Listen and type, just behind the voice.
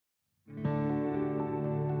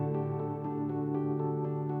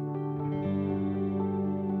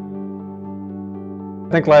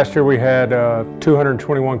I think last year we had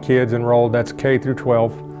 221 kids enrolled, that's K through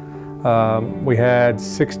 12. We had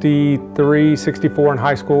 63, 64 in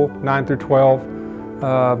high school, 9 through 12.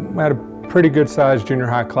 We had a pretty good sized junior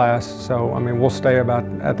high class, so I mean we'll stay about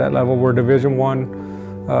at that level. We're Division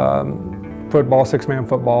I football, 6-man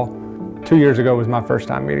football. 2 years ago was my first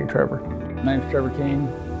time meeting Trevor. My name's Trevor King.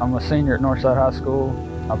 I'm a senior at Northside High School.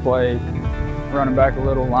 I played running back a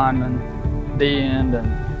little, lineman, D-end,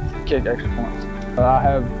 and kick extra points. I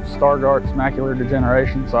have Stargardt's macular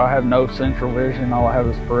degeneration, so I have no central vision. All I have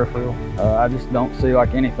is peripheral. I just don't see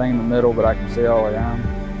like anything in the middle, but I can see all around.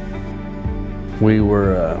 We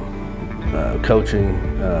were coaching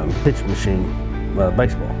pitch machine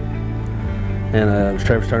baseball. And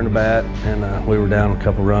Trevor's turned the bat, and we were down a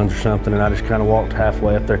couple runs or something, and I just kind of walked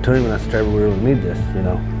halfway up there to him, and I said, Trevor, we really need this, you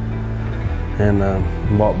know.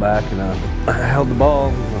 And walked back, and I held the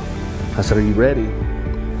ball. I said, are you ready?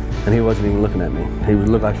 And he wasn't even looking at me. He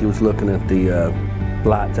looked like he was looking at the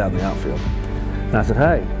lights out in the outfield. And I said,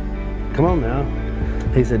 hey, come on now.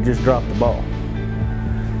 He said, just drop the ball.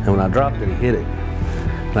 And when I dropped it, he hit it.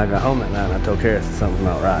 And I got home that night, and I told Karis that something's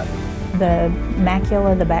not right. The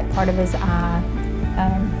macula, the back part of his eye,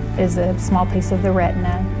 is a small piece of the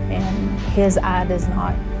retina, and his eye does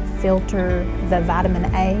not filter the vitamin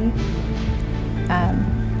A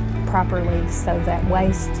properly, so that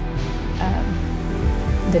waste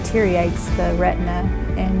deteriorates the retina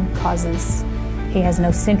and causes, he has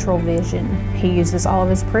no central vision. He uses all of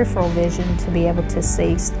his peripheral vision to be able to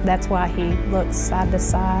see. That's why he looks side to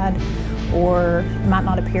side, or might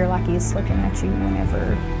not appear like he's looking at you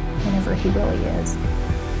whenever he really is.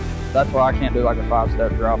 That's why I can't do like a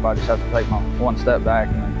 5-step drop. I just have to take my 1 step back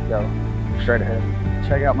and then go straight ahead.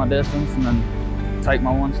 Check out my distance and then take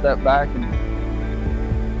my 1 step back and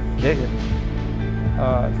kick it.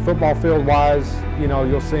 Football field wise, you know,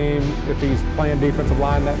 you'll see him, if he's playing defensive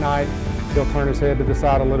line that night, he'll turn his head to the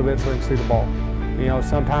side a little bit so he can see the ball. You know,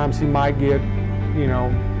 sometimes he might get, you know,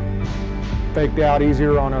 faked out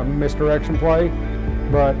easier on a misdirection play,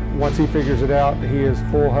 but once he figures it out, he is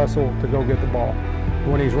full hustle to go get the ball.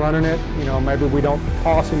 When he's running it, you know, maybe we don't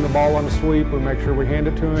toss him the ball on the sweep, we make sure we hand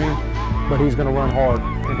it to him, but he's going to run hard,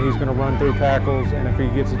 and he's going to run through tackles, and if he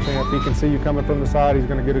gets a chance, if he can see you coming from the side, he's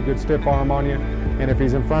going to get a good stiff arm on you, and if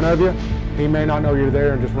he's in front of you, he may not know you're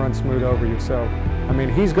there and just run smooth over you. So, I mean,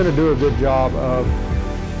 he's going to do a good job of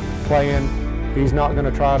playing. He's not going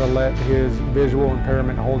to try to let his visual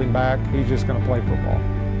impairment hold him back. He's just going to play football.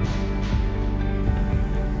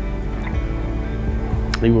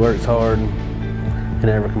 He works hard. He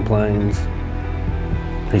never complains.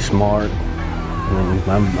 He's smart.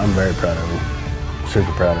 I'm very proud of him.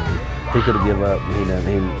 Super proud of him. He could have given up.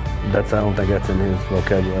 I don't think that's in his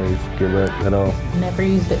vocabulary, give up at all. Never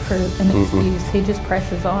used it for an excuse. He just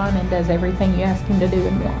presses on and does everything you ask him to do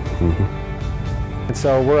and more. And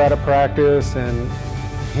so we're at a practice, and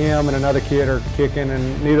him and another kid are kicking,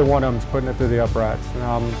 and neither one of them's putting it through the uprights. And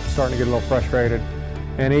I'm starting to get a little frustrated.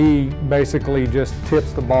 And he basically just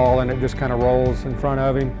tips the ball, and it just kind of rolls in front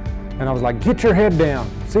of him. And I was like, get your head down,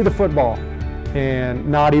 see the football. And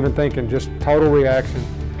not even thinking, just total reaction.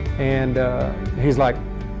 And he's like,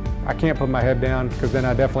 I can't put my head down because then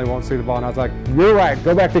I definitely won't see the ball. And I was like, you're right,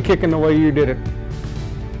 go back to kicking the way you did it.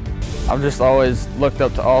 I've just always looked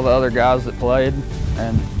up to all the other guys that played,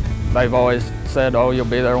 and they've always said, oh, you'll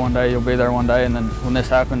be there one day, you'll be there one day. And then when this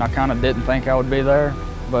happened, I kind of didn't think I would be there,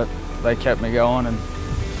 but they kept me going and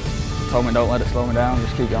told me don't let it slow me down,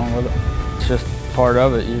 just keep going with it. It's just part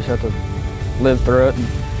of it. You just have to live through it and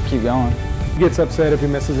keep going. He gets upset if he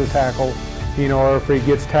misses a tackle, you know, or if he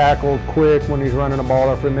gets tackled quick when he's running a ball,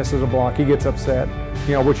 or if he misses a block, he gets upset,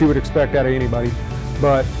 you know, which you would expect out of anybody.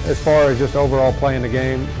 But as far as just overall playing the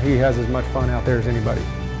game, he has as much fun out there as anybody.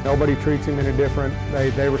 Nobody treats him any different.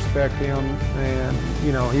 They respect him, and,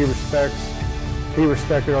 you know, he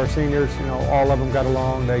respected our seniors. You know, all of them got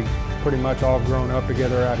along. They pretty much all grown up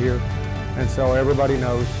together out here. And so everybody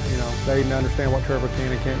knows, you know, they understand what Trevor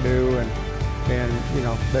can and can't do, and you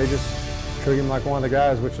know, they just treat him like one of the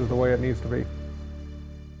guys, which is the way it needs to be.